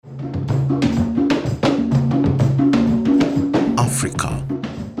Africa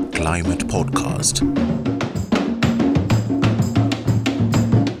Climate Podcast.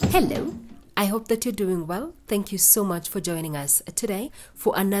 Hello, I hope that you're doing well. Thank you so much for joining us today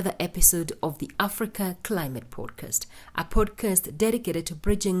for another episode of the Africa Climate Podcast, a podcast dedicated to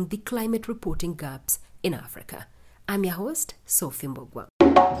bridging the climate reporting gaps in Africa. I'm your host, Sophie Mbogwa.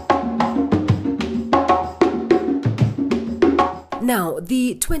 Now,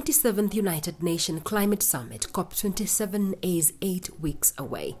 the 27th United Nations Climate Summit, COP27, is 8 weeks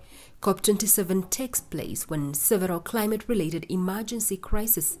away. COP27 takes place when several climate-related emergency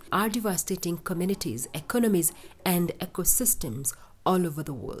crises are devastating communities, economies, and ecosystems all over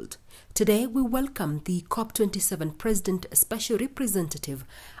the world. Today, we welcome the COP27 President Special Representative,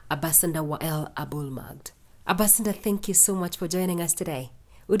 Ambassador Wael Abulmagd. Ambassador, thank you so much for joining us today.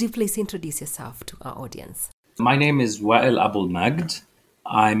 Would you please introduce yourself to our audience? My name is Wael Abulmagd.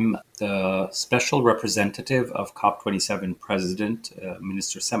 I'm the Special Representative of COP27 President,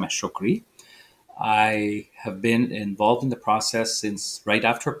 Minister Sameh Shoukry. I have been involved in the process since right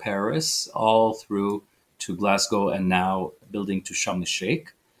after Paris, all through to Glasgow, and now building to Sharm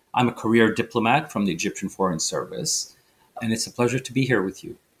el-Sheikh. I'm a career diplomat from the Egyptian Foreign Service, and it's a pleasure to be here with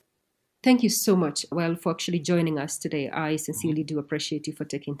you. Thank you so much, Wael, for actually joining us today. I sincerely do appreciate you for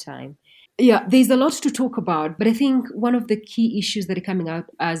taking time. Yeah, there's a lot to talk about, but I think one of the key issues that are coming out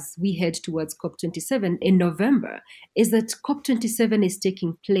as we head towards COP27 in November is that COP27 is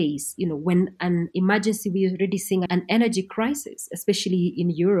taking place, when an emergency, we're already seeing an energy crisis, especially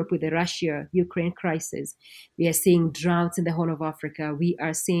in Europe with the Russia-Ukraine crisis. We are seeing droughts in the Horn of Africa. We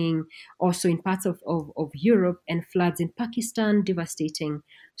are seeing also in parts of Europe and floods in Pakistan, devastating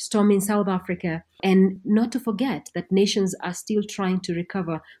storm in South Africa, and not to forget that nations are still trying to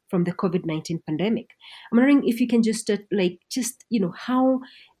recover from the COVID-19 pandemic. I'm wondering if you can how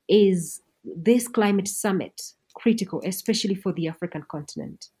is this climate summit critical, especially for the African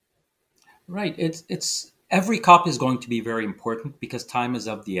continent? Right. It's every COP is going to be very important because time is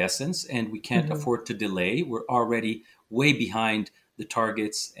of the essence and we can't afford to delay. We're already way behind the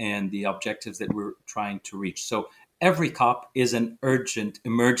targets and the objectives that we're trying to reach. So every COP is an urgent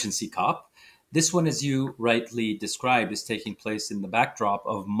emergency COP. This one, as you rightly described, is taking place in the backdrop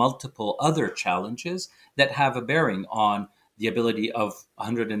of multiple other challenges that have a bearing on the ability of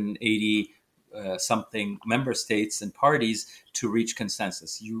 180 something member states and parties to reach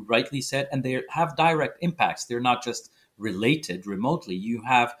consensus. You rightly said, and they have direct impacts. They're not just related remotely. You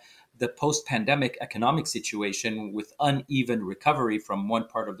have the post-pandemic economic situation with uneven recovery from one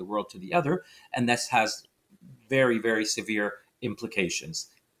part of the world to the other, and this has very, very severe implications.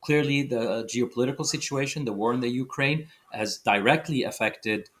 Clearly, the geopolitical situation, the war in the Ukraine, has directly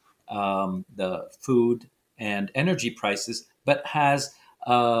affected the food and energy prices, but has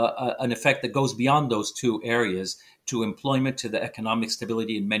an effect that goes beyond those two areas to employment, to the economic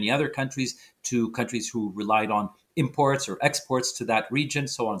stability in many other countries, to countries who relied on imports or exports to that region,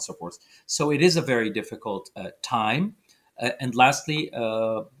 so on and so forth. So it is a very difficult time. And lastly,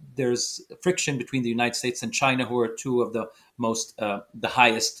 there's friction between the United States and China, who are two of the the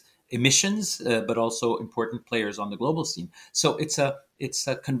highest emissions, but also important players on the global scene. So it's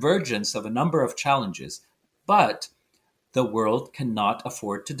a convergence of a number of challenges, but the world cannot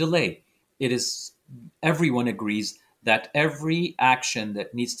afford to delay. Everyone agrees that every action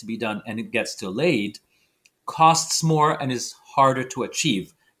that needs to be done and it gets delayed costs more and is harder to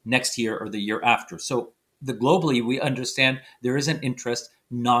achieve next year or the year after. So globally, we understand there is an interest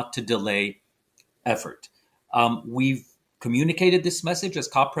not to delay effort. We've communicated this message as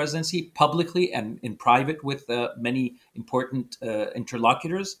COP presidency publicly and in private with many important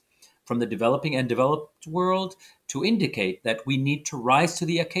interlocutors from the developing and developed world to indicate that we need to rise to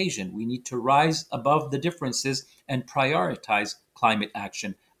the occasion. We need to rise above the differences and prioritize climate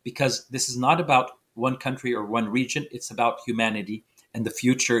action, because this is not about one country or one region. It's about humanity and the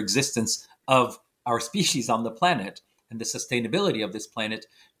future existence of our species on the planet and the sustainability of this planet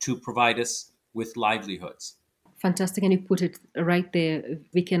to provide us with livelihoods. Fantastic. And you put it right there.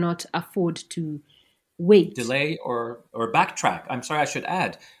 We cannot afford to wait. Delay or backtrack. I'm sorry, I should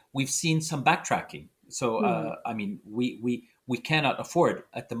add, we've seen some backtracking. So, we cannot afford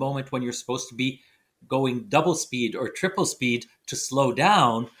at the moment when you're supposed to be going double speed or triple speed to slow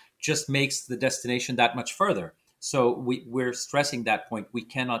down just makes the destination that much further. So we're stressing that point. We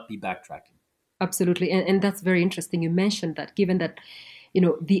cannot be backtracking. Absolutely. And that's very interesting. You mentioned that given that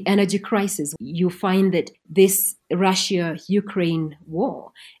the energy crisis. You find that this Russia-Ukraine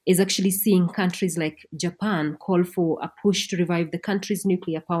war is actually seeing countries like Japan call for a push to revive the country's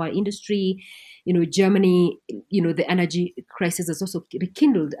nuclear power industry. Germany, the energy crisis has also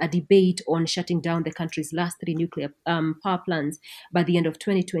rekindled a debate on shutting down the country's last three nuclear power plants by the end of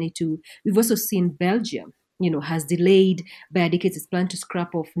 2022. We've also seen Belgium, has delayed by a decade its plan to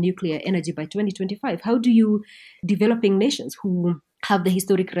scrap off nuclear energy by 2025. How do you, developing nations who have the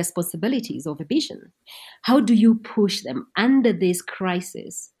historic responsibilities of a vision, how do you push them under this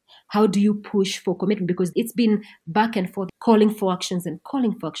crisis? How do you push for commitment? Because it's been back and forth, calling for actions and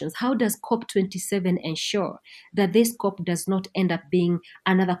calling for actions. How does COP27 ensure that this COP does not end up being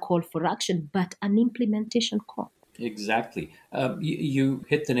another call for action, but an implementation COP? Exactly. You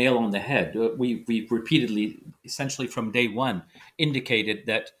hit the nail on the head. We've repeatedly, essentially from day one, indicated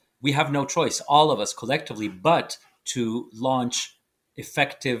that we have no choice, all of us collectively, but to launch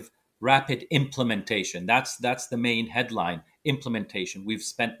effective, rapid implementation. That's the main headline, implementation. We've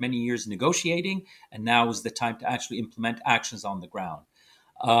spent many years negotiating, and now is the time to actually implement actions on the ground.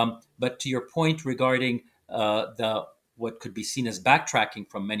 But to your point regarding what could be seen as backtracking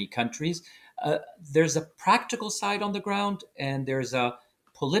from many countries, there's a practical side on the ground and there's a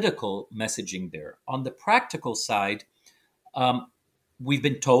political messaging there. On the practical side, we've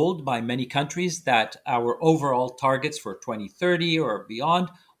been told by many countries that our overall targets for 2030 or beyond,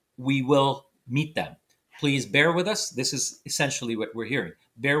 we will meet them. Please bear with us. This is essentially what we're hearing.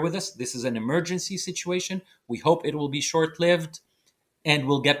 Bear with us. This is an emergency situation. We hope it will be short-lived and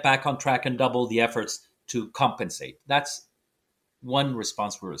we'll get back on track and double the efforts to compensate. That's one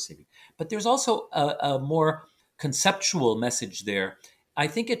response we're receiving. But there's also a more conceptual message there. I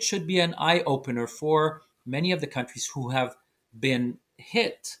think it should be an eye-opener for many of the countries who have been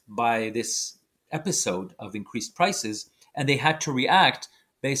hit by this episode of increased prices, and they had to react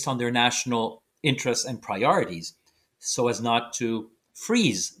based on their national interests and priorities so as not to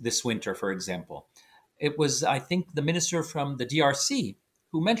freeze this winter, for example. It was, I think, the minister from the DRC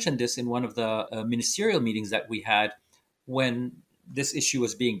who mentioned this in one of the ministerial meetings that we had when this issue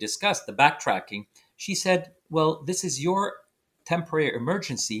was being discussed, the backtracking. She said, well, this is your temporary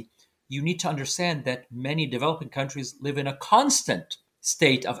emergency. You need to understand that many developing countries live in a constant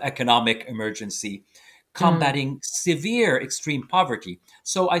state of economic emergency, combating severe extreme poverty.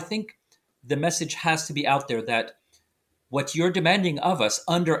 So I think the message has to be out there that what you're demanding of us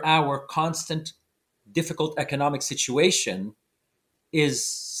under our constant difficult economic situation is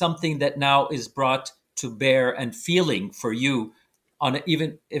something that now is brought to bear and feeling for you on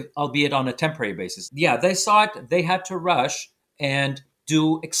even if, albeit on a temporary basis. Yeah, they saw it. They had to rush and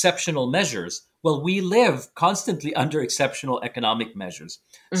do exceptional measures. Well, we live constantly under exceptional economic measures.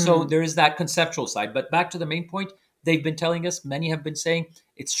 Mm-hmm. So there is that conceptual side. But back to the main point, they've been telling us, many have been saying,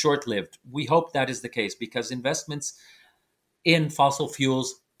 it's short-lived. We hope that is the case because investments in fossil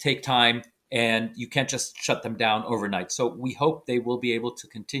fuels take time and you can't just shut them down overnight. So we hope they will be able to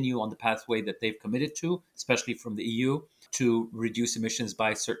continue on the pathway that they've committed to, especially from the EU, to reduce emissions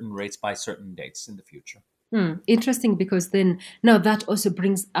by certain rates by certain dates in the future. Interesting, because then now that also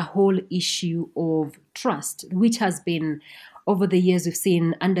brings a whole issue of trust, which has been over the years we've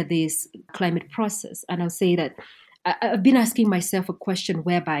seen under this climate process. And I'll say that I've been asking myself a question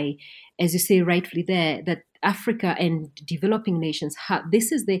whereby, as you say rightfully there, that Africa and developing nations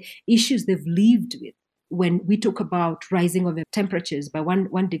this is the issues they've lived with. When we talk about rising of temperatures by 1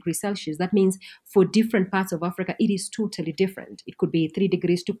 degree Celsius, that means for different parts of Africa, it is totally different. It could be 3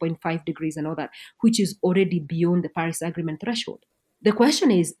 degrees, 2.5 degrees and all that, which is already beyond the Paris Agreement threshold. The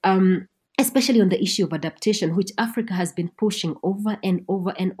question is, especially on the issue of adaptation, which Africa has been pushing over and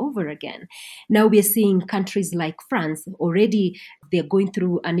over and over again. Now we are seeing countries like France already, they're going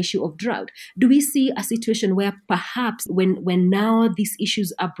through an issue of drought. Do we see a situation where perhaps when now these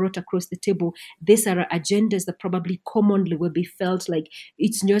issues are brought across the table, these are agendas that probably commonly will be felt like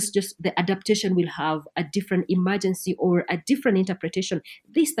it's just the adaptation will have a different emergency or a different interpretation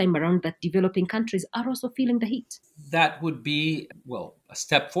this time around, that developing countries are also feeling the heat? That would be, well, a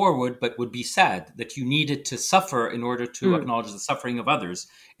step forward, but would be sad that you needed to suffer in order to acknowledge the suffering of others.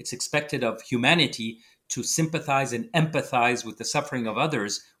 It's expected of humanity to sympathize and empathize with the suffering of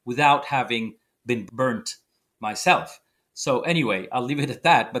others without having been burnt myself. So anyway, I'll leave it at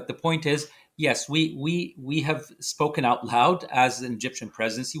that. But the point is, yes, we have spoken out loud as an Egyptian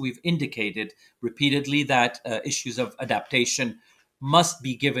presidency. We've indicated repeatedly that issues of adaptation must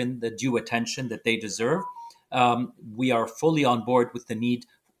be given the due attention that they deserve. We are fully on board with the need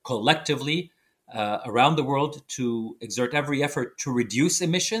collectively around the world to exert every effort to reduce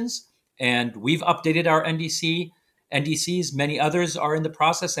emissions. And we've updated our NDC NDCs, many others are in the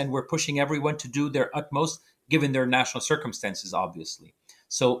process, and we're pushing everyone to do their utmost given their national circumstances, obviously.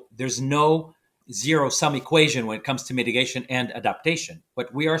 So there's no zero-sum equation when it comes to mitigation and adaptation.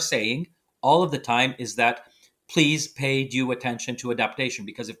 What we are saying all of the time is that please pay due attention to adaptation,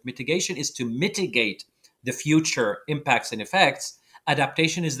 because if mitigation is to mitigate the future impacts and effects,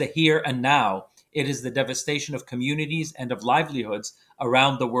 adaptation is the here and now. It is the devastation of communities and of livelihoods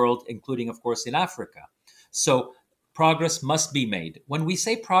around the world, including, of course, in Africa. So progress must be made. When we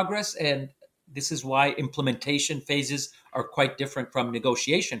say progress, and this is why implementation phases are quite different from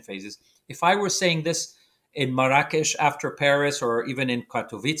negotiation phases. If I were saying this in Marrakesh after Paris, or even in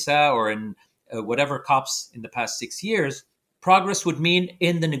Katowice, or in whatever COPs in the past 6 years, progress would mean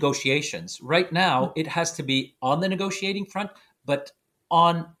in the negotiations. Right now, it has to be on the negotiating front, but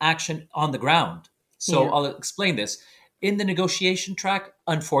on action on the ground. So I'll explain this. In the negotiation track,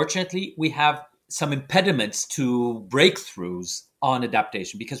 unfortunately, we have some impediments to breakthroughs on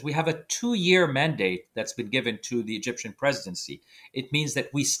adaptation because we have a 2-year mandate that's been given to the Egyptian presidency. It means that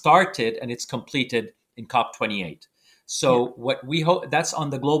we started and it's completed in COP28. So what we hope, that's on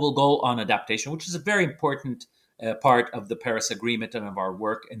the global goal on adaptation, which is a very important part of the Paris Agreement and of our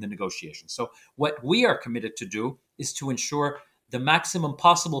work in the negotiations. So what we are committed to do is to ensure the maximum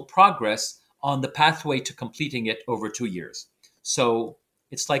possible progress on the pathway to completing it over 2 years. So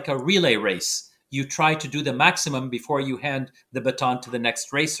it's like a relay race. You try to do the maximum before you hand the baton to the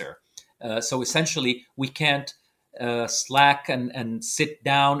next racer. So essentially, we can't slack and sit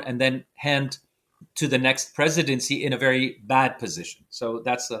down and then hand to the next presidency in a very bad position. So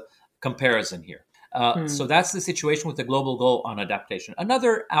that's a comparison here. So that's the situation with the global goal on adaptation.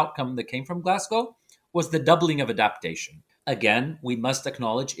 Another outcome that came from Glasgow was the doubling of adaptation. Again, we must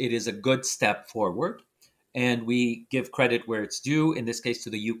acknowledge it is a good step forward. And we give credit where it's due, in this case to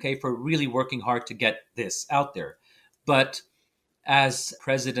the UK, for really working hard to get this out there. But as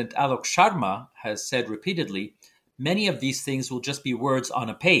President Alok Sharma has said repeatedly, many of these things will just be words on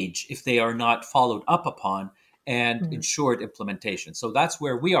a page if they are not followed up upon and ensured implementation. So that's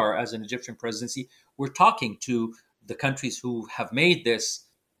where we are as an Egyptian presidency. We're talking to the countries who have made this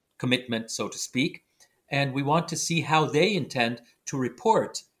commitment, so to speak, and we want to see how they intend to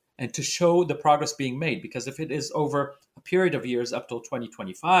report and to show the progress being made. Because if it is over a period of years up till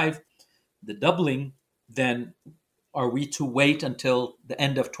 2025, the doubling, then are we to wait until the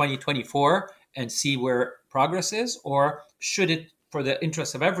end of 2024 and see where progress is? Or should it, for the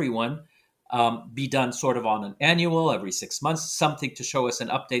interest of everyone, be done sort of on an annual, every 6 months, something to show us an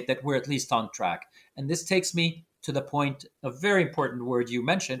update that we're at least on track? And this takes me to the point, a very important word you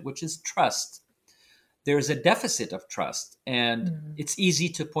mentioned, which is trust. There's a deficit of trust, and it's easy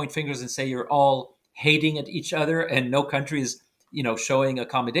to point fingers and say you're all hating at each other and no country is, showing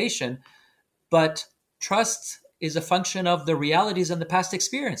accommodation. But trust is a function of the realities and the past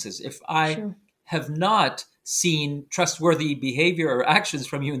experiences. If I have not seen trustworthy behavior or actions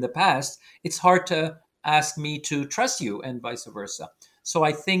from you in the past, it's hard to ask me to trust you, and vice versa. So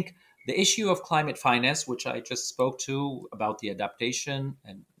I think the issue of climate finance, which I just spoke to about the adaptation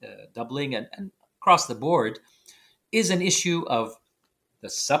and doubling and across the board, is an issue of the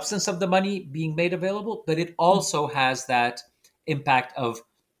substance of the money being made available, but it also has that impact of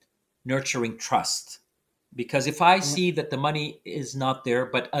nurturing trust. Because if I see that the money is not there,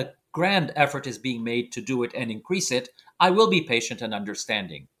 but a grand effort is being made to do it and increase it, I will be patient and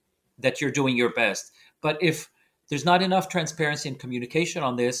understanding that you're doing your best. But if there's not enough transparency and communication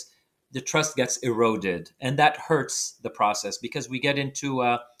on this, the trust gets eroded. And that hurts the process because we get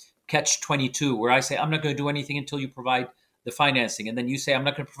into catch-22, where I say, I'm not going to do anything until you provide the financing. And then you say, I'm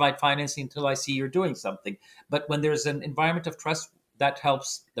not going to provide financing until I see you're doing something. But when there's an environment of trust, that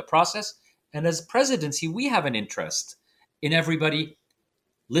helps the process. And as presidency, we have an interest in everybody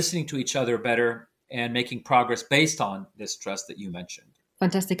listening to each other better and making progress based on this trust that you mentioned.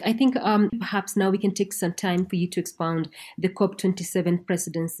 Fantastic. I think perhaps now we can take some time for you to expound the COP27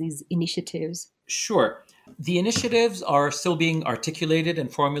 presidency's initiatives. Sure. The initiatives are still being articulated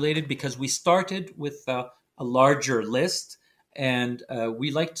and formulated because we started with a larger list, and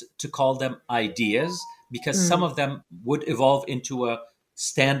we like to call them ideas because some of them would evolve into a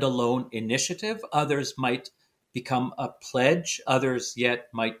standalone initiative. Others might become a pledge. Others yet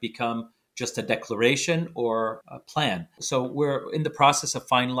might become just a declaration or a plan. So we're in the process of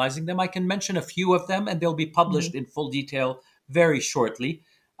finalizing them. I can mention a few of them, and they'll be published in full detail very shortly.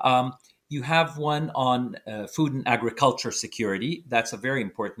 You have one on food and agriculture security. That's a very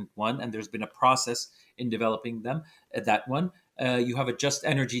important one, and there's been a process in developing them. That one. You have a just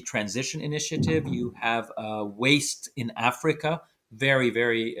energy transition initiative. You have waste in Africa, very,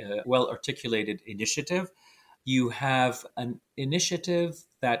 very well articulated initiative. You have an initiative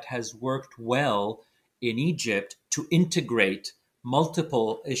that has worked well in Egypt to integrate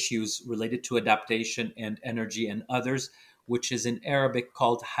multiple issues related to adaptation and energy and others, which is in Arabic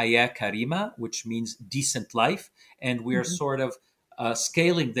called Haya Karima, which means decent life. And we are Mhm. sort of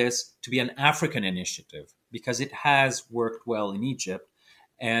scaling this to be an African initiative because it has worked well in Egypt.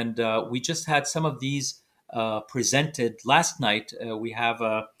 And we just had some of these presented last night. We have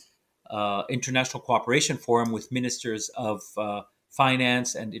a international cooperation forum with ministers of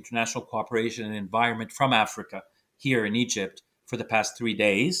finance and international cooperation and environment from Africa here in Egypt for the past 3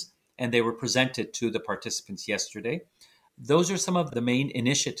 days, and they were presented to the participants yesterday. Those are some of the main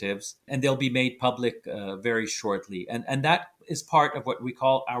initiatives, and they'll be made public very shortly. And that is part of what we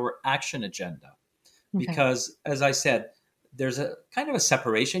call our action agenda. Okay. Because, as I said, there's a kind of a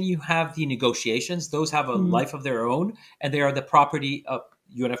separation. You have the negotiations, those have a Mm. life of their own, and they are the property of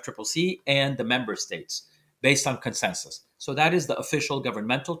UNFCCC and the member states based on consensus. So that is the official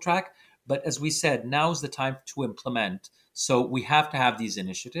governmental track. But as we said, now is the time to implement. So we have to have these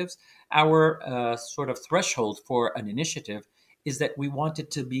initiatives. Our sort of threshold for an initiative is that we want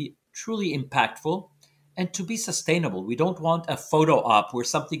it to be truly impactful and to be sustainable. We don't want a photo op where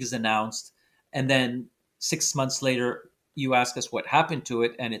something is announced and then 6 months later you ask us what happened to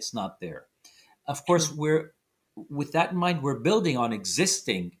it and it's not there. Of True. course, we're with that in mind, we're building on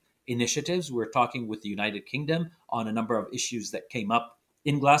existing initiatives. We're talking with the United Kingdom on a number of issues that came up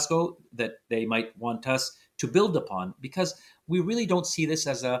in Glasgow that they might want us to build upon because we really don't see this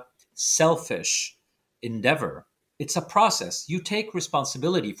as a selfish endeavor. It's a process. You take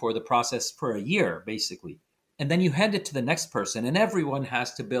responsibility for the process for a year, basically, and then you hand it to the next person, and everyone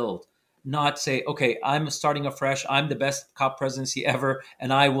has to build, not say, okay, I'm starting afresh. I'm the best COP presidency ever,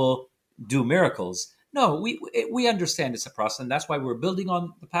 and I will do miracles. No, we understand it's a process, and that's why we're building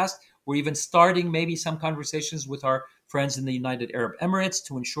on the past. We're even starting maybe some conversations with our friends in the United Arab Emirates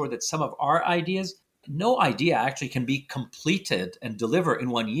to ensure that some of our ideas, no idea actually can be completed and deliver in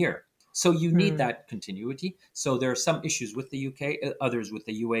 1 year. So you need Mm. that continuity. So there are some issues with the UK, others with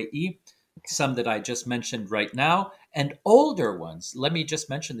the UAE, some that I just mentioned right now, and older ones. Let me just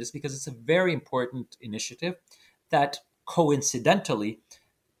mention this because it's a very important initiative that coincidentally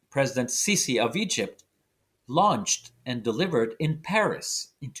President Sisi of Egypt launched and delivered in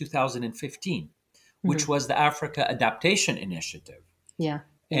Paris in 2015, which Mhm. was the Africa Adaptation Initiative. Yeah.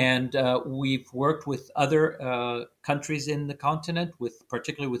 Yeah. And we've worked with other countries in the continent, with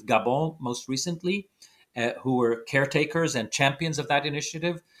particularly with Gabon most recently, who were caretakers and champions of that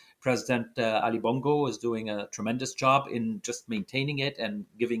initiative. President Ali Bongo is doing a tremendous job in just maintaining it and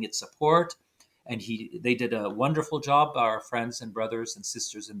giving it support. And they did a wonderful job, our friends and brothers and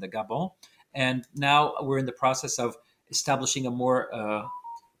sisters in the Gabon. And now we're in the process of establishing a more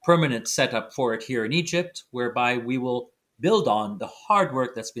permanent setup for it here in Egypt, whereby we will build on the hard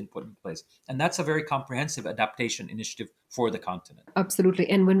work that's been put in place. And that's a very comprehensive adaptation initiative for the continent. Absolutely.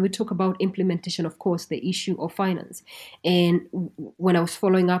 And when we talk about implementation, of course, the issue of finance. And when I was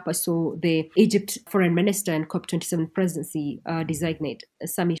following up, I saw the Egypt foreign minister and COP27 presidency designate,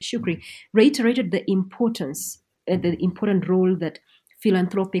 Sami Shukri, reiterated the important role that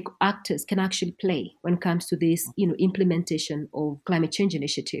philanthropic actors can actually play when it comes to this, implementation of climate change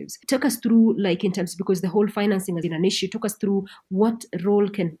initiatives. Talk us through, like in terms, because the whole financing has been an issue, talk us through what role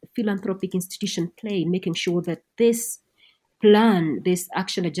can philanthropic institutions play in making sure that this plan, this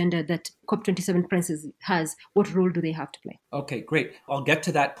action agenda that COP27 presidency has, what role do they have to play? Okay, great. I'll get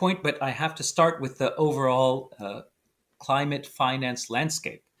to that point, but I have to start with the overall climate finance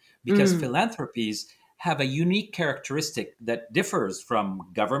landscape because Mm, philanthropies have a unique characteristic that differs from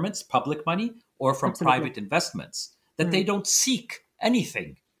governments, public money, or from absolutely. private investments, that they Mm, don't seek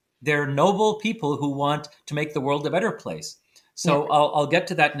anything. They're noble people who want to make the world a better place. yeah. So I'll get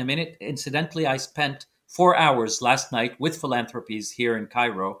to that in a minute. Incidentally, I spent 4 hours last night with philanthropies here in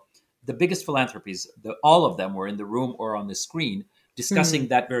Cairo. The biggest philanthropies, all of them were in the room or on the screen discussing Mm,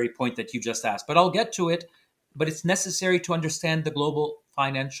 that very point that you just asked. But I'll get to it. But it's necessary to understand the global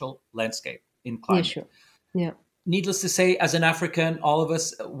financial landscape in yeah, climate. sure. Yeah. Needless to say, as an African, all of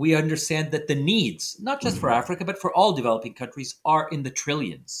us, we understand that the needs, not just for Africa, but for all developing countries, are in the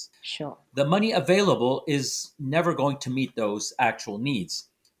trillions. Sure. The money available is never going to meet those actual needs.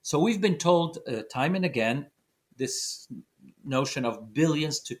 So we've been told time and again this notion of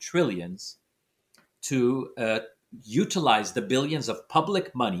billions to trillions to utilize the billions of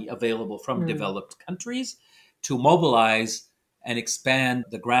public money available from Mm, developed countries to mobilize and expand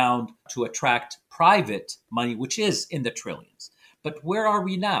the ground to attract private money, which is in the trillions. But where are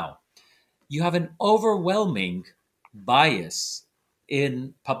we now? You have an overwhelming bias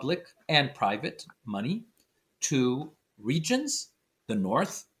in public and private money to regions, the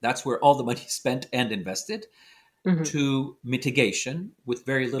north, that's where all the money is spent and invested, to mitigation with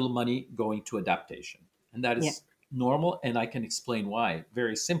very little money going to adaptation. And that Yeah. is normal, and I can explain why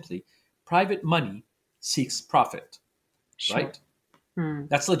very simply. Private money seeks profit, Sure. right?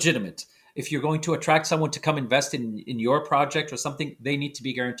 That's legitimate. If you're going to attract someone to come invest in your project or something, they need to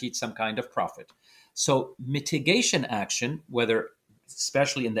be guaranteed some kind of profit. So mitigation action, whether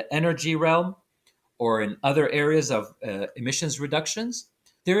especially in the energy realm or in other areas of emissions reductions,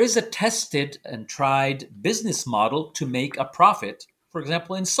 there is a tested and tried business model to make a profit. For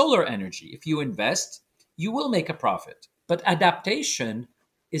example, in solar energy, if you invest, you will make a profit. But adaptation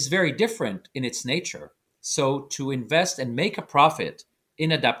is very different in its nature. So to invest and make a profit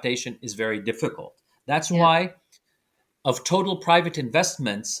in adaptation is very difficult. That's Yeah. why of total private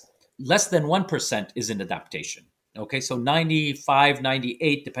investments, less than 1% is in adaptation. Okay, so 95,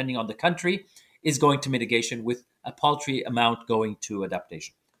 98, depending on the country, is going to mitigation with a paltry amount going to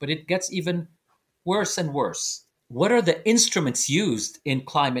adaptation. But it gets even worse and worse. What are the instruments used in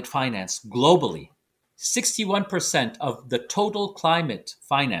climate finance globally? 61% of the total climate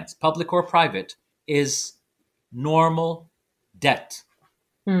finance, public or private, is normal debt,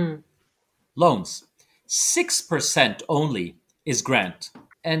 loans. 6% only is grant.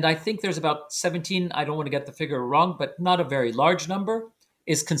 And I think there's about 17, I don't want to get the figure wrong, but not a very large number,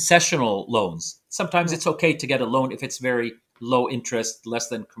 is concessional loans. Sometimes it's okay to get a loan if it's very low interest, less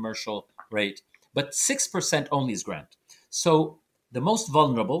than commercial rate, but 6% only is grant. So the most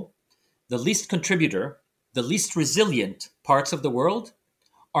vulnerable, the least contributor, the least resilient parts of the world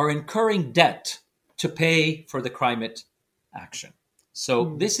are incurring debt to pay for the climate action.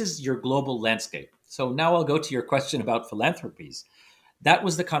 So this is your global landscape. So now I'll go to your question about philanthropies. That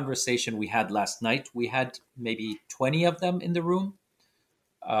was the conversation we had last night. We had maybe 20 of them in the room,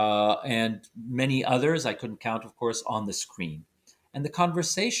 and many others I couldn't count, of course, on the screen. And the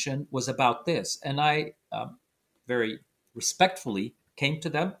conversation was about this. And I very respectfully came to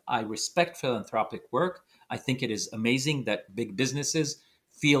them. I respect philanthropic work. I think it is amazing that big businesses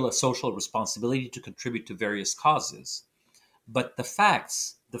feel a social responsibility to contribute to various causes. But the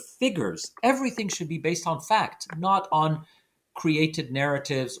facts, the figures, everything should be based on fact, not on created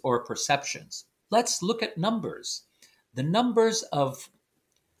narratives or perceptions. Let's look at numbers. The numbers of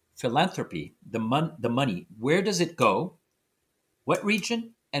philanthropy, the money, where does it go? What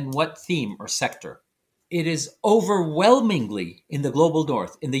region and what theme or sector? It is overwhelmingly in the global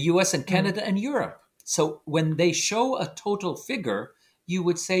north, in the US and Canada and Europe. So when they show a total figure, you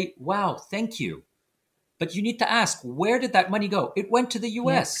would say, wow, thank you. But you need to ask, where did that money go? It went to the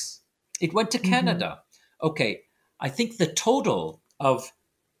US. It went to Canada. Okay, I think the total of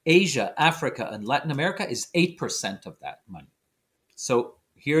Asia, Africa, and Latin America is 8% of that money. So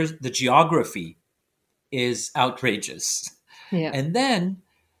here's the geography is outrageous. Yeah. And then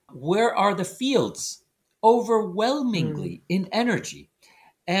where are the fields? Overwhelmingly in energy.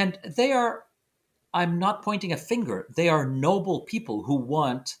 And they are, I'm not pointing a finger, they are noble people who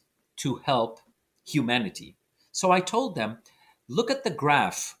want to help humanity. So I told them, look at the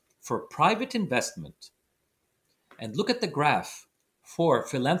graph for private investment and look at the graph for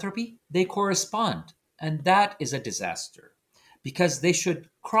philanthropy. They correspond. And that is a disaster because they should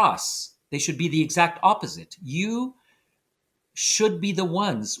cross. They should be the exact opposite. You should be the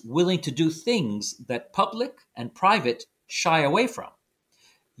ones willing to do things that public and private shy away from.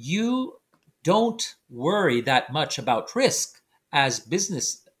 You don't worry that much about risk as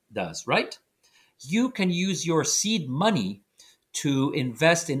business does, right? You can use your seed money to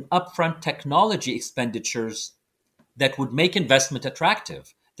invest in upfront technology expenditures that would make investment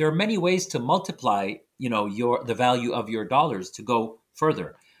attractive. There are many ways to multiply, the value of your dollars to go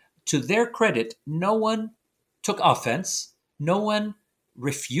further. To their credit, no one took offense. No one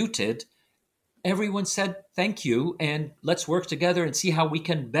refuted. Everyone said, thank you, and let's work together and see how we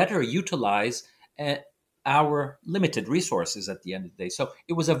can better utilize our limited resources at the end of the day. So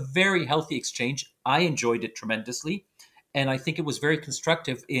it was a very healthy exchange. I enjoyed it tremendously. And I think it was very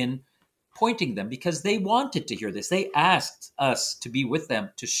constructive in pointing them because they wanted to hear this. They asked us to be with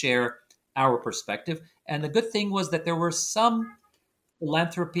them to share our perspective. And the good thing was that there were some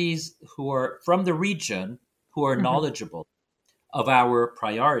philanthropies who are from the region who are knowledgeable of our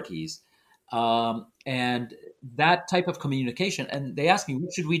priorities. And that type of communication. And they asked me,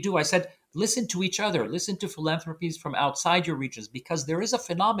 what should we do? I said, listen to each other, listen to philanthropies from outside your regions, because there is a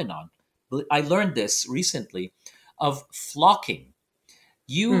phenomenon. I learned this recently of flocking.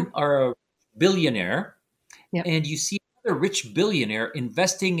 You are a billionaire and you see another rich billionaire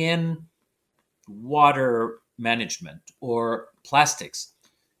investing in water management or plastics.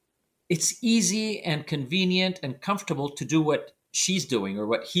 it's easy and convenient and comfortable to do what she's doing or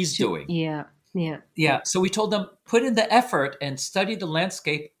what he's doing. Yeah, yeah, Yeah. So we told them, put in the effort and study the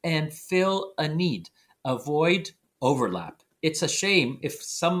landscape and fill a need. Avoid overlap. It's a shame if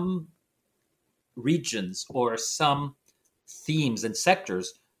some regions or some themes and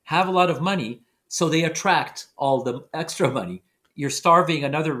sectors have a lot of money, so they attract all the extra money. You're starving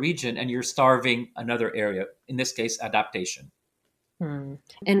another region and you're starving another area, in this case, adaptation. Hmm.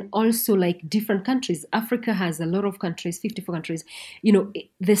 And also, like different countries, Africa has a lot of countries, 54 countries.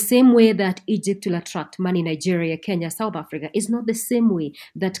 The same way that Egypt will attract money, Nigeria, Kenya, South Africa, is not the same way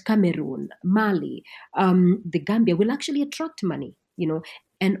that Cameroon, Mali, the Gambia will actually attract money.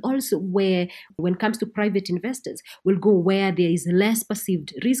 And also where, when it comes to private investors, will go where there is less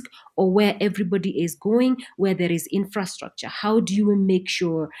perceived risk or where everybody is going, where there is infrastructure. How do you make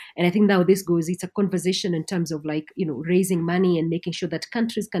sure? And I think now this goes, it's a conversation in terms of raising money and making sure that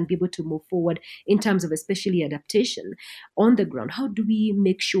countries can be able to move forward in terms of especially adaptation on the ground. How do we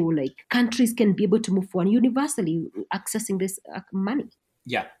make sure countries can be able to move forward universally accessing this money?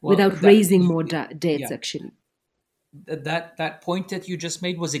 Yeah. Well, without raising more debts, yeah. Actually. That point that you just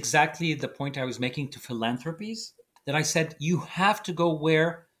made was exactly the point I was making to philanthropies, that I said you have to go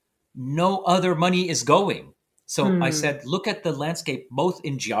where no other money is going. So I said, look at the landscape both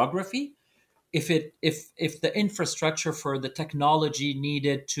in geography. If the infrastructure for the technology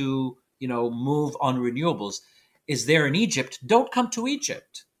needed to move on renewables is there in Egypt, don't come to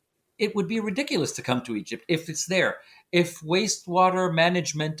Egypt. It would be ridiculous to come to Egypt if it's there. If wastewater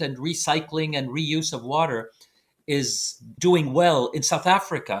management and recycling and reuse of water is doing well in South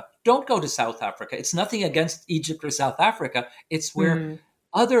Africa, don't go to South Africa. It's nothing against Egypt or South Africa. It's where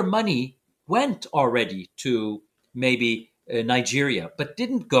other money went already to maybe Nigeria, but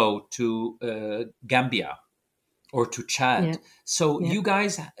didn't go to Gambia or to Chad. Yeah. So you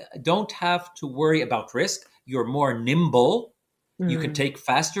guys don't have to worry about risk. You're more nimble. You can take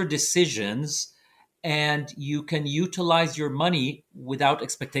faster decisions, and you can utilize your money without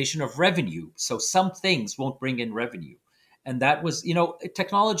expectation of revenue. So some things won't bring in revenue. And that was,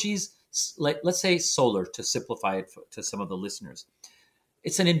 technologies, let's say solar, to simplify it to some of the listeners.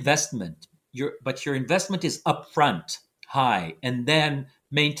 It's an investment, but your investment is upfront, high, and then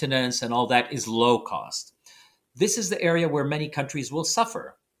maintenance and all that is low cost. This is the area where many countries will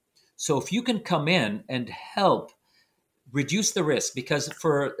suffer. So if you can come in and help reduce the risk, because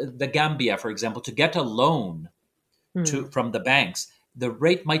for the Gambia, for example, to get a loan from the banks, the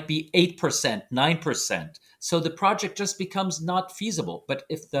rate might be 8%, 9%. So the project just becomes not feasible. But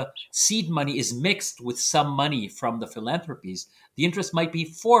if the seed money is mixed with some money from the philanthropies, the interest might be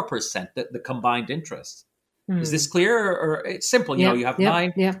 4%, the combined interest. Is this clear? Or it's simple. You have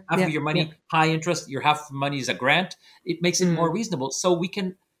half of your money, high interest, your half of money is a grant. It makes it more reasonable. So we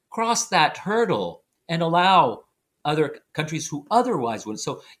can cross that hurdle and allow other countries who otherwise wouldn't.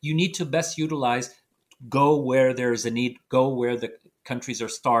 So you need to best utilize, go where there is a need, go where the countries are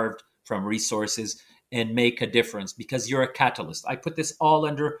starved from resources, and make a difference, because you're a catalyst. I put this all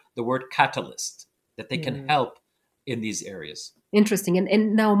under the word catalyst, that they can help in these areas. Interesting.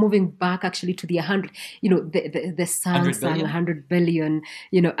 And now moving back actually to the 100, the Samsung 100 billion,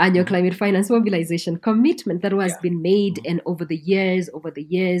 annual climate finance mobilization commitment that has been made. And over the years,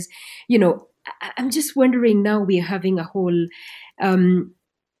 I'm just wondering, now we're having a whole,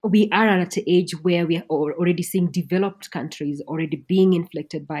 we are at an age where we are already seeing developed countries already being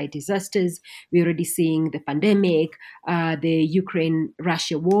inflicted by disasters. We're already seeing the pandemic, the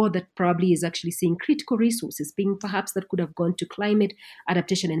Ukraine-Russia war that probably is actually seeing critical resources being perhaps that could have gone to climate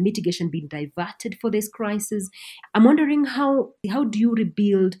adaptation and mitigation being diverted for this crisis. I'm wondering how do you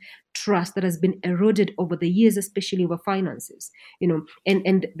rebuild trust that has been eroded over the years, especially over finances,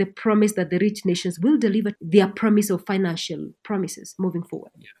 and the promise that the rich nations will deliver their promise of financial promises moving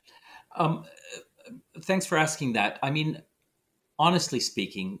forward. Thanks for asking that. I mean, honestly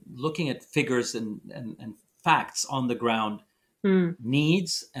speaking, looking at figures and facts on the ground,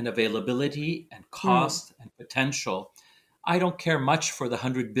 needs and availability and cost and potential, I don't care much for the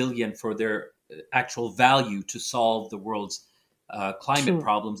 100 billion for their actual value to solve the world's climate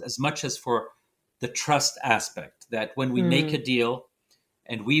problems, as much as for the trust aspect, that when we make a deal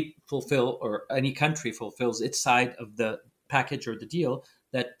and we fulfill, or any country fulfills its side of the package or the deal,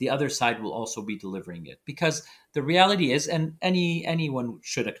 that the other side will also be delivering it. Because the reality is, and anyone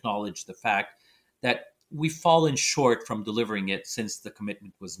should acknowledge the fact, that we've fallen short from delivering it since the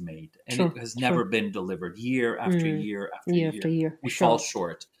commitment was made. And it has never been delivered, year after year after year. We fall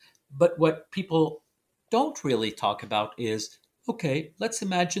short. But what people don't really talk about is, okay, let's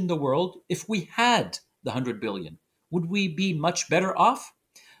imagine the world if we had the 100 billion. Would we be much better off?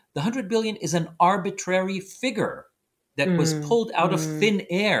 The 100 billion is an arbitrary figure that was pulled out of thin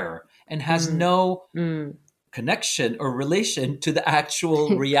air and has no connection or relation to the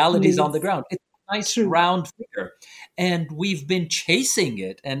actual realities on the Needs. ground. It's a nice True. round figure. And we've been chasing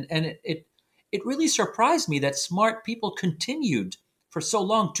it. And it really surprised me that smart people continued for so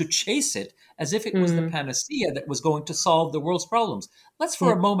long to chase it as if it was the panacea that was going to solve the world's problems. Let's for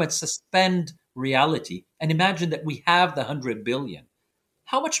Yep. a moment suspend reality and imagine that we have the 100 billion.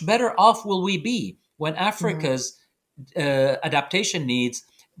 How much better off will we be when Africa's adaptation needs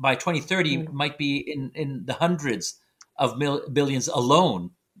by 2030 might be in the hundreds of billions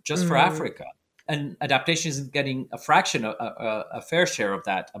alone just for Africa? And adaptation isn't getting a fraction, a fair share of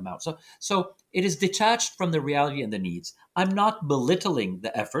that amount. So it is detached from the reality and the needs. I'm not belittling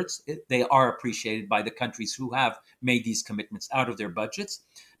the efforts. They are appreciated by the countries who have made these commitments out of their budgets.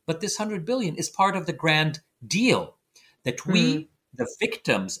 But this 100 billion is part of the grand deal that we, the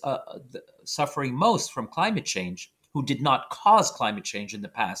victims suffering most from climate change, who did not cause climate change in the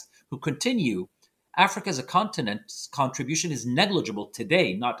past, who continue. Africa as a continent's contribution is negligible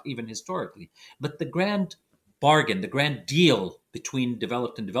today, not even historically. But the grand bargain, the grand deal between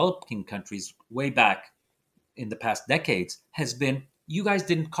developed and developing countries way back in the past decades has been, you guys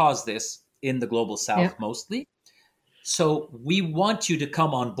didn't cause this in the global south mostly. So we want you to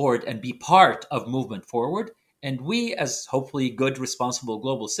come on board and be part of movement forward. And we, as hopefully good, responsible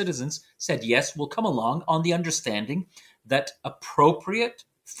global citizens, said, yes, we'll come along on the understanding that appropriate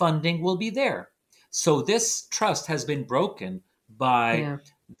funding will be there. So this trust has been broken by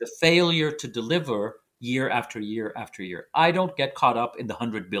the failure to deliver year after year after year. I don't get caught up in the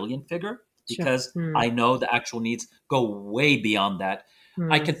 100 billion figure because I know the actual needs go way beyond that.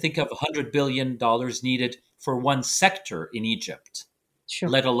 I can think of $100 billion needed for one sector in Egypt,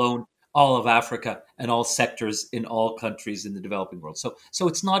 let alone all of Africa and all sectors in all countries in the developing world. So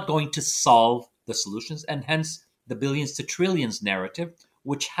it's not going to solve the solutions, and hence the billions to trillions narrative,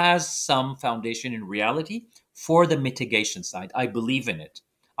 which has some foundation in reality for the mitigation side. I believe in it.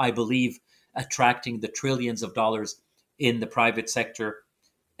 I believe attracting the trillions of dollars in the private sector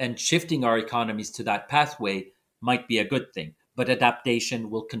and shifting our economies to that pathway might be a good thing. But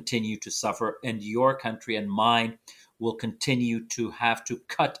adaptation will continue to suffer, and your country and mine will continue to have to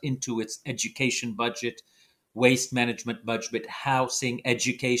cut into its education budget, waste management budget, housing,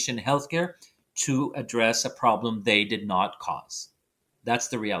 education, healthcare to address a problem they did not cause. That's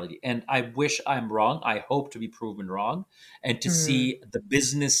the reality. And I wish I'm wrong. I hope to be proven wrong and to see the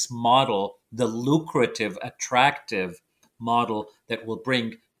business model, the lucrative, attractive model that will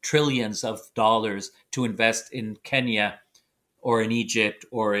bring trillions of dollars to invest in Kenya or in Egypt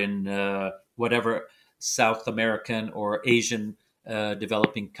or in whatever South American or Asian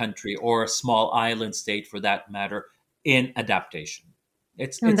developing country or a small island state for that matter in adaptation.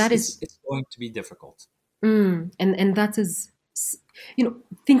 It's going to be difficult. And that is,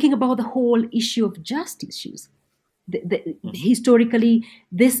 thinking about the whole issue of just issues. Historically,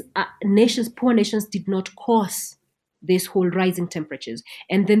 this poor nations did not cause this whole rising temperatures.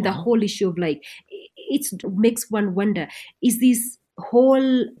 And then the whole issue of it makes one wonder, is this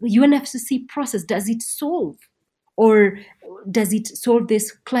whole UNFCCC process, does it solve? Or does it solve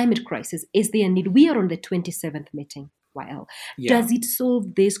this climate crisis? Is there a need? We are on the 27th meeting. Wow. Does it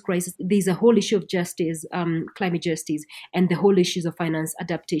solve this crisis? There's a whole issue of justice, climate justice, and the whole issues of finance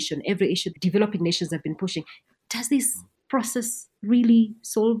adaptation. Every issue developing nations have been pushing. Does this process really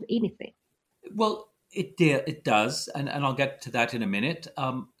solve anything? Well, it does, and I'll get to that in a minute.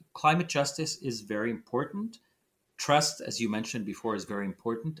 Climate justice is very important. Trust, as you mentioned before, is very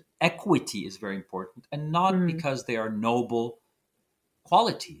important. Equity is very important, and not because they are noble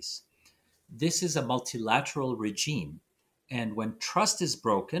qualities. This is a multilateral regime. And when trust is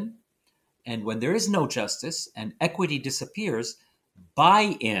broken, and when there is no justice and equity disappears,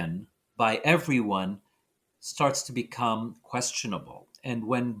 buy-in by everyone starts to become questionable. And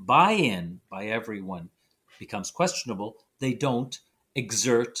when buy-in by everyone becomes questionable, they don't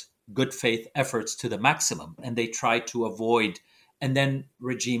exert good faith efforts to the maximum, and they try to avoid, and then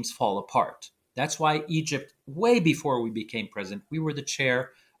regimes fall apart. That's why Egypt, way before we became president, we were the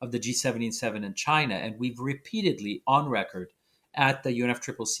chair of the G77 in China, and we've repeatedly on record at the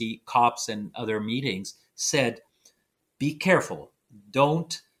UNFCCC COPs and other meetings said, be careful,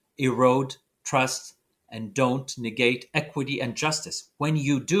 don't erode trust and don't negate equity and justice. When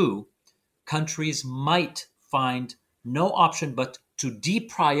you do, countries might find no option but to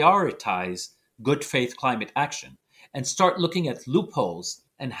deprioritize good faith climate action and start looking at loopholes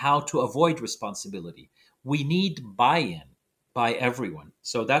and how to avoid responsibility. We need buy-in by everyone.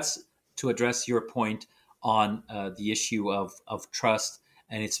 So that's to address your point on the issue of trust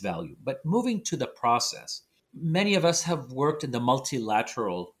and its value. But moving to the process, many of us have worked in the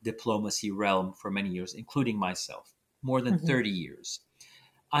multilateral diplomacy realm for many years, including myself, more than 30 years.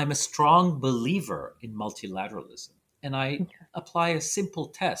 I'm a strong believer in multilateralism, and I apply a simple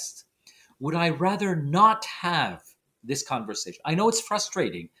test. Would I rather not have this conversation? I know it's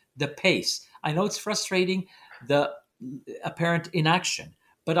frustrating, the pace. I know it's frustrating, the apparent inaction.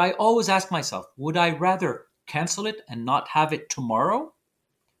 But I always ask myself, would I rather cancel it and not have it tomorrow?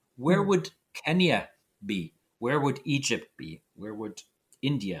 Where would Kenya be? Where would Egypt be? Where would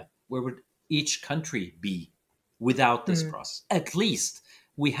India? Where would each country be without this process? At least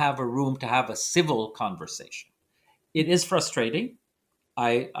we have a room to have a civil conversation. It is frustrating.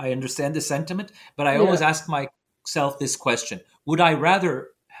 I understand the sentiment, but I always ask myself this question. Would I rather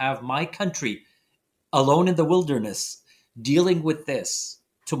have my country alone in the wilderness dealing with this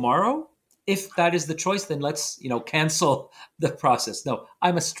tomorrow? If that is the choice, then let's, cancel the process. No,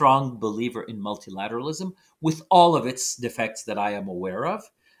 I'm a strong believer in multilateralism with all of its defects that I am aware of,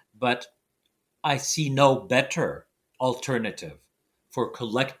 but I see no better alternative for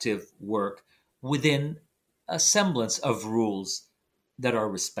collective work within a semblance of rules that are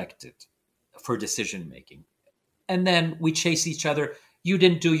respected for decision making. And then we chase each other. You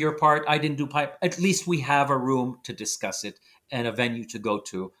didn't do your part. I didn't do my part. At least we have a room to discuss it and a venue to go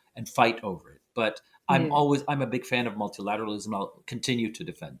to and fight over it. But I'm a big fan of multilateralism. I'll continue to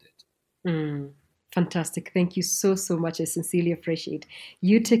defend it. Fantastic. Thank you so much. I sincerely appreciate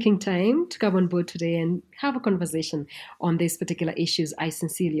you taking time to come on board today and have a conversation on these particular issues. I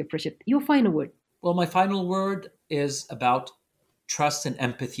sincerely appreciate your final word. Well, my final word is about trust and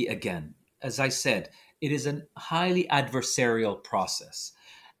empathy again. As I said, it is a highly adversarial process.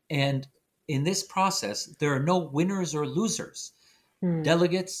 And in this process, there are no winners or losers.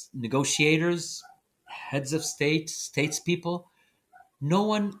 Delegates, negotiators, heads of state, statespeople, no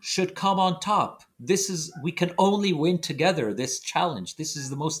one should come on top. We can only win together this challenge. This is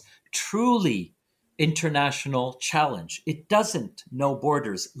the most truly international challenge. It doesn't know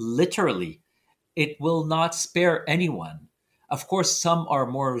borders, literally. It will not spare anyone. Of course, some are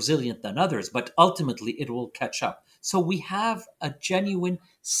more resilient than others, but ultimately it will catch up. So we have a genuine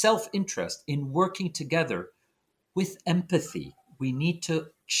self-interest in working together with empathy. We need to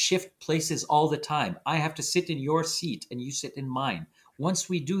shift places all the time. I have to sit in your seat and you sit in mine. Once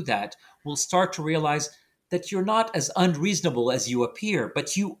we do that, we'll start to realize that you're not as unreasonable as you appear,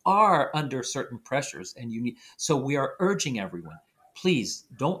 but you are under certain pressures and so we are urging everyone, please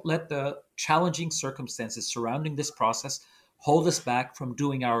don't let the challenging circumstances surrounding this process hold us back from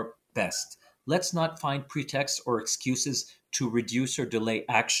doing our best. Let's not find pretexts or excuses to reduce or delay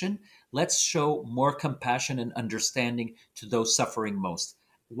action. Let's show more compassion and understanding to those suffering most.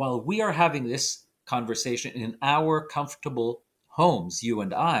 While we are having this conversation in our comfortable homes, you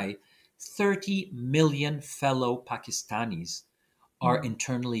and I, 30 million fellow Pakistanis are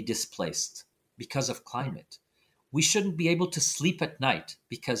internally displaced because of climate. We shouldn't be able to sleep at night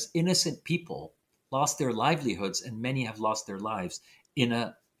because innocent people lost their livelihoods and many have lost their lives in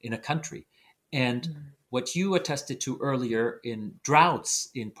a country. And what you attested to earlier in droughts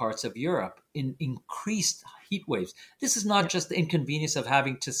in parts of Europe, in increased heat waves, this is not just the inconvenience of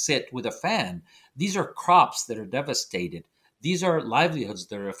having to sit with a fan. These are crops that are devastated. These are livelihoods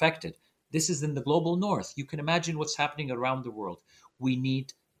that are affected. This is in the global north. You can imagine what's happening around the world. We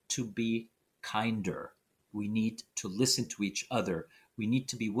need to be kinder. We need to listen to each other. We need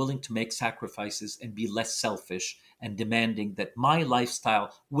to be willing to make sacrifices and be less selfish and demanding that my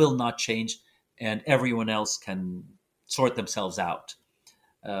lifestyle will not change and everyone else can sort themselves out.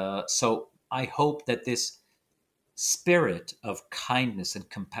 So I hope that this spirit of kindness and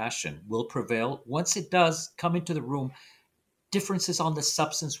compassion will prevail. Once it does come into the room, differences on the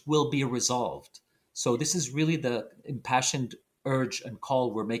substance will be resolved. So this is really the impassioned urge and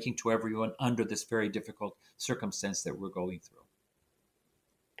call we're making to everyone under this very difficult circumstance that we're going through.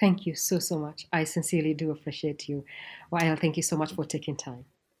 Thank you so much. I sincerely do appreciate you. Wael, thank you so much for taking time.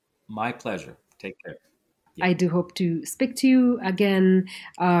 My pleasure. Take care. Yeah. I do hope to speak to you again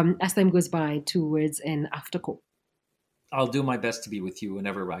as time goes by towards an after call. I'll do my best to be with you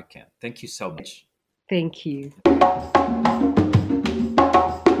whenever I can. Thank you so much. Thank you.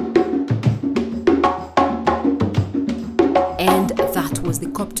 And that was the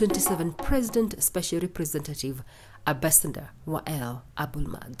COP27 President Special Representative Ambassador Wael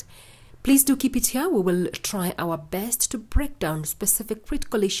Abulmagd. Please do keep it here. We will try our best to break down specific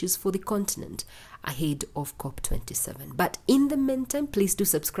critical issues for the continent ahead of COP27. But in the meantime, please do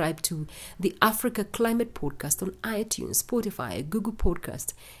subscribe to the Africa Climate Podcast on iTunes, Spotify, Google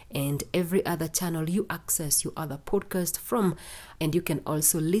Podcast, and every other channel you access your other podcast from. And you can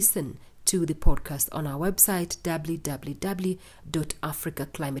also listen to the podcast on our website,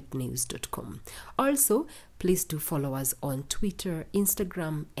 www.africaclimatenews.com. Also, please do follow us on Twitter,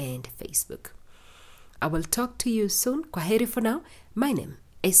 Instagram, and Facebook. I will talk to you soon. Kwaheri for now. My name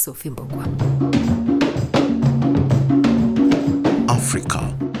is Sophie Mbogwa.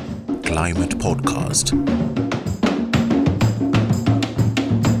 Africa Climate Podcast.